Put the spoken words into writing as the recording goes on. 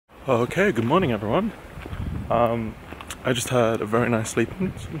Okay, good morning everyone. I just had a very nice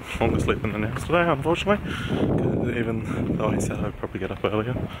sleeping, longer sleeping than yesterday unfortunately, 'cause even though I said I'd probably get up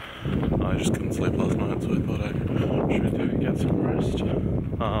earlier, I just couldn't sleep last night, so I thought I should get some rest.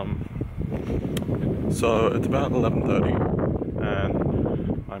 So it's about 11:30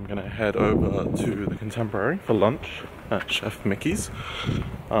 and I'm gonna head over to the Contemporary for lunch at Chef Mickey's.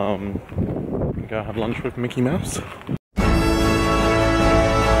 I'm gonna have lunch with Mickey Mouse.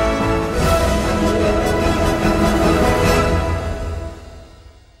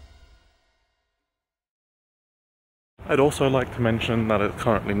 I'd also like to mention that it's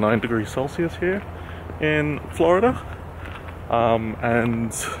currently 9 degrees Celsius here in Florida, and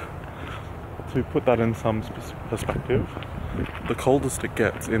to put that in some perspective, the coldest it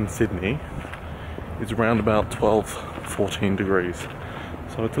gets in Sydney is around about 12-14 degrees.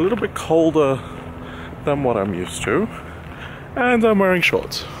 So it's a little bit colder than what I'm used to, and I'm wearing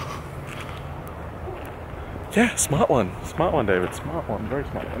shorts. Yeah, smart one, David, smart one, very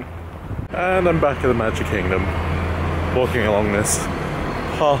smart one. And I'm back in the Magic Kingdom, walking along this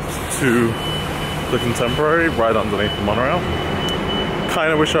path to the Contemporary right underneath the monorail.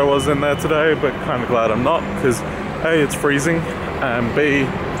 Kind of wish I was in there today, but kind of glad I'm not, because A, it's freezing, and B,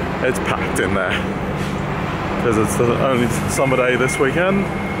 it's packed in there. Because it's the only summer day this weekend.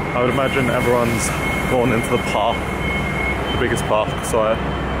 I would imagine everyone's gone into the park, the biggest park, so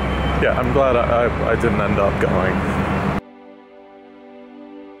yeah, I'm glad I didn't end up going.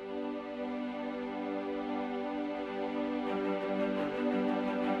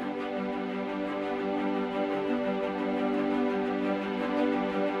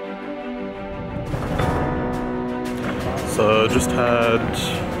 So just had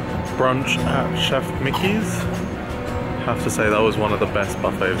brunch at Chef Mickey's. Have to say that was one of the best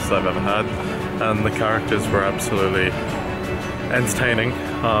buffets I've ever had, and the characters were absolutely entertaining.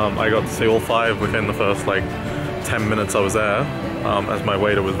 I got to see all 5 within the first like 10 minutes I was there, as my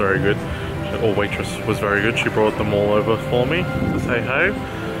waiter was very good, or waitress was very good. She brought them all over for me to say hey.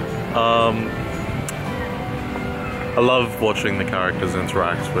 I love watching the characters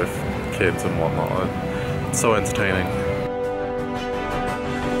interact with kids and whatnot. It's so entertaining.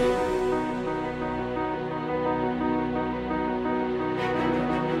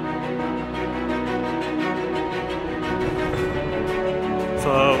 So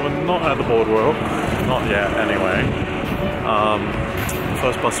we're not at the Boardwalk, not yet anyway. The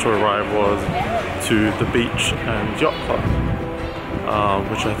first bus to arrive was to the beach and yacht club,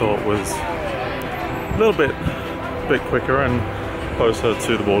 which I thought was a little bit quicker and closer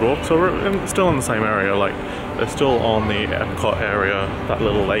to the Boardwalk. So we're still in the same area, like they're still on the Epcot area, that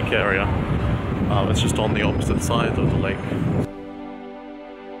little lake area. It's just on the opposite side of the lake.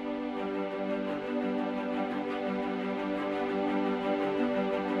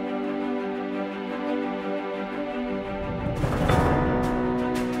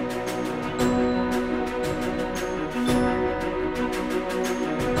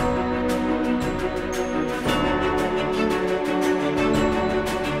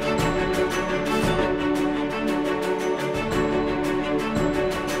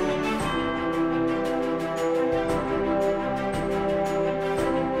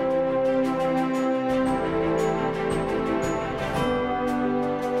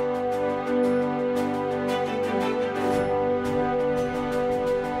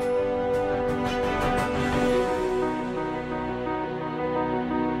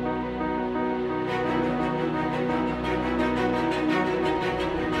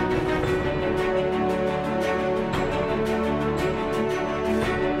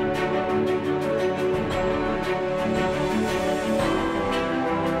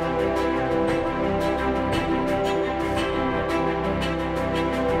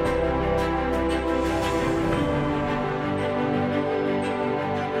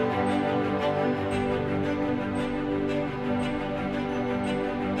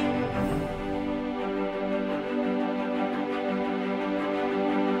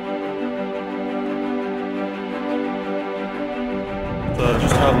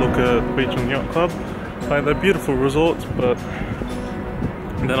 Just had a look at the beach and yacht club. Like, they're beautiful resorts, but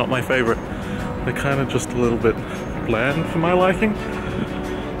they're not my favourite. They're kind of just a little bit bland for my liking.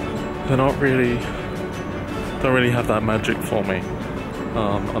 They're not really, don't really have that magic for me,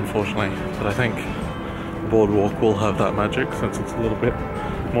 unfortunately. But I think Boardwalk will have that magic, since it's a little bit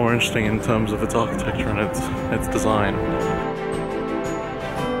more interesting in terms of its architecture and its design.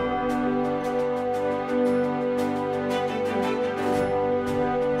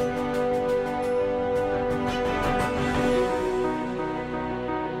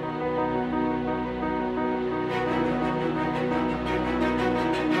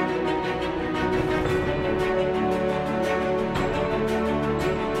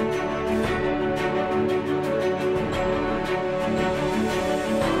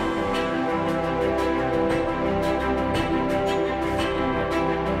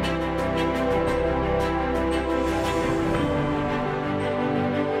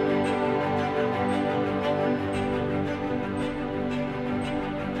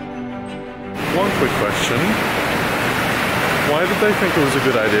 question. Why did they think it was a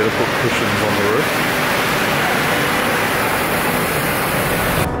good idea to put cushions on the roof?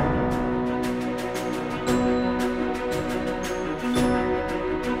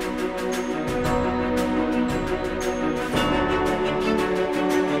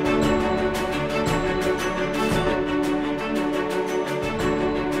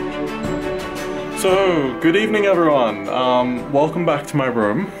 So, good evening everyone. Welcome back to my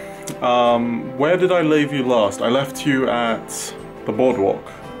room. Where did I leave you last? I left you at the Boardwalk.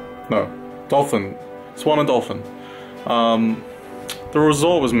 No, Dolphin. Swan and Dolphin. The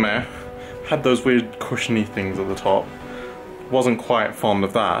resort was meh. Had those weird cushiony things at the top. Wasn't quite fond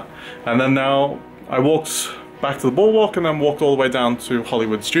of that. And then now I walked back to the Boardwalk and then walked all the way down to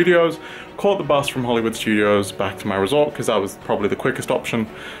Hollywood Studios. Caught the bus from Hollywood Studios back to my resort because that was probably the quickest option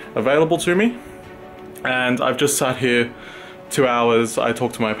available to me. And I've just sat here 2 hours. I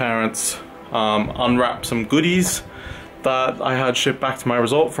talked to my parents, unwrapped some goodies that I had shipped back to my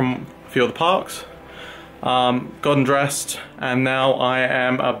resort from a few of the parks, gotten dressed, and now I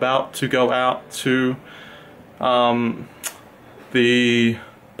am about to go out to the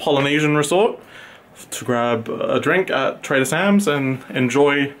Polynesian resort to grab a drink at Trader Sam's and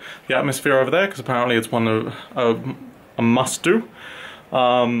enjoy the atmosphere over there, because apparently it's one of a must-do.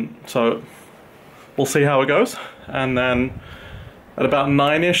 So we'll see how it goes, and then at about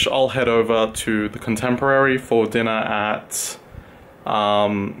 9ish I'll head over to the Contemporary for dinner at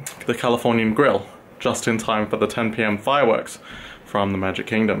the Californian Grill, just in time for the 10 PM fireworks from the Magic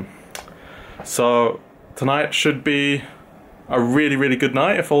Kingdom. So tonight should be a really, really good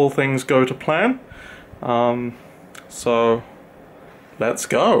night if all things go to plan. So let's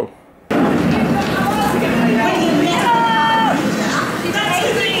go.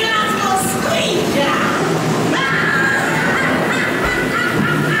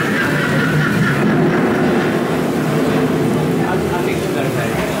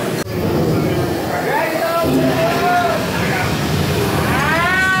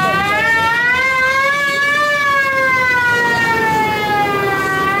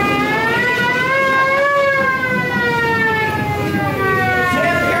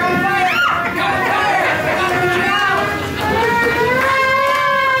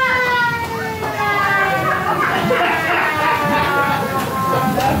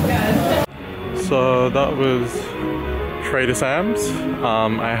 So that was Trader Sam's.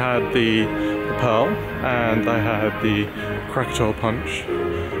 I had the Pearl and I had the Krakatoa Punch.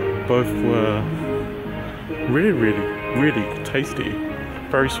 Both were really, really, really tasty.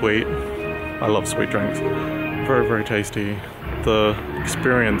 Very sweet. I love sweet drinks. Very, very tasty. The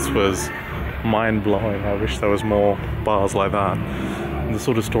experience was mind-blowing. I wish there was more bars like that. And the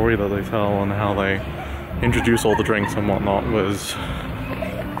sort of story that they tell and how they introduce all the drinks and whatnot was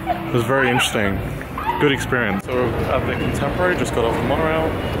very interesting. Good experience. So at the Contemporary, just got off the monorail,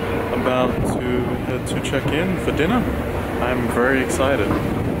 about to head to check in for dinner. I'm very excited.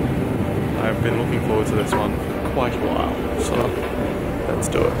 I've been looking forward to this one for quite a while, so let's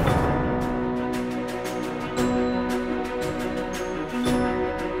do it.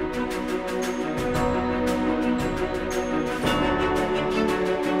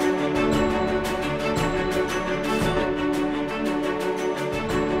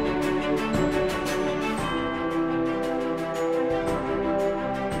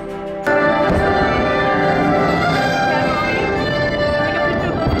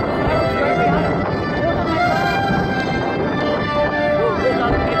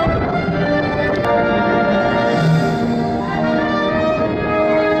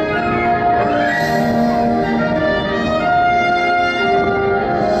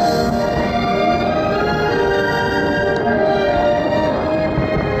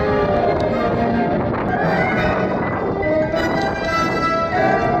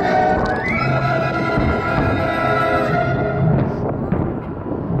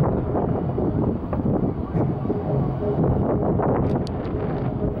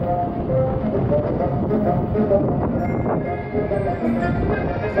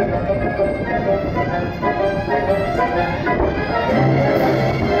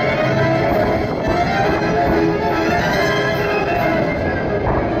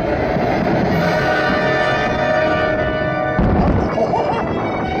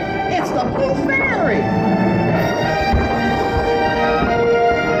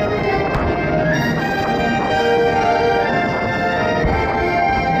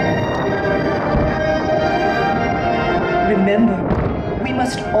 Remember, we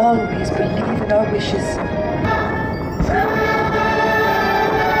must always believe in our wishes.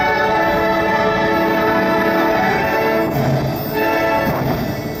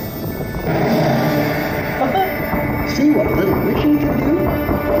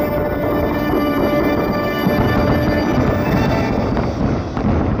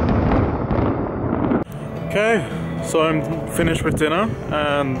 So I'm finished with dinner,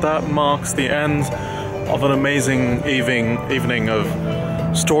 and that marks the end of an amazing evening of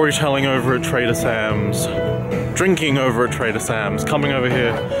storytelling over at Trader Sam's, drinking over at Trader Sam's, coming over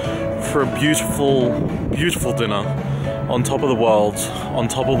here for a beautiful, beautiful dinner on top of the world, on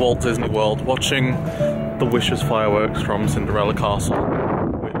top of Walt Disney World, watching the Wishes fireworks from Cinderella Castle,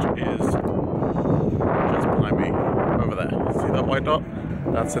 which is just behind me over there. See that white dot?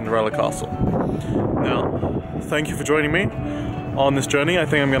 That's Cinderella Castle. Now, thank you for joining me on this journey. I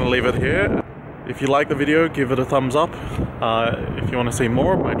think I'm going to leave it here. If you like the video, give it a thumbs up. If you want to see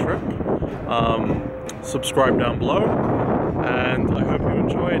more of my trip, subscribe down below. And I hope you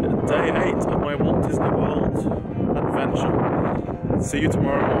enjoyed day 8 of my Walt Disney World adventure. See you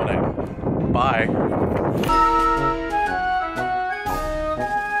tomorrow morning. Bye.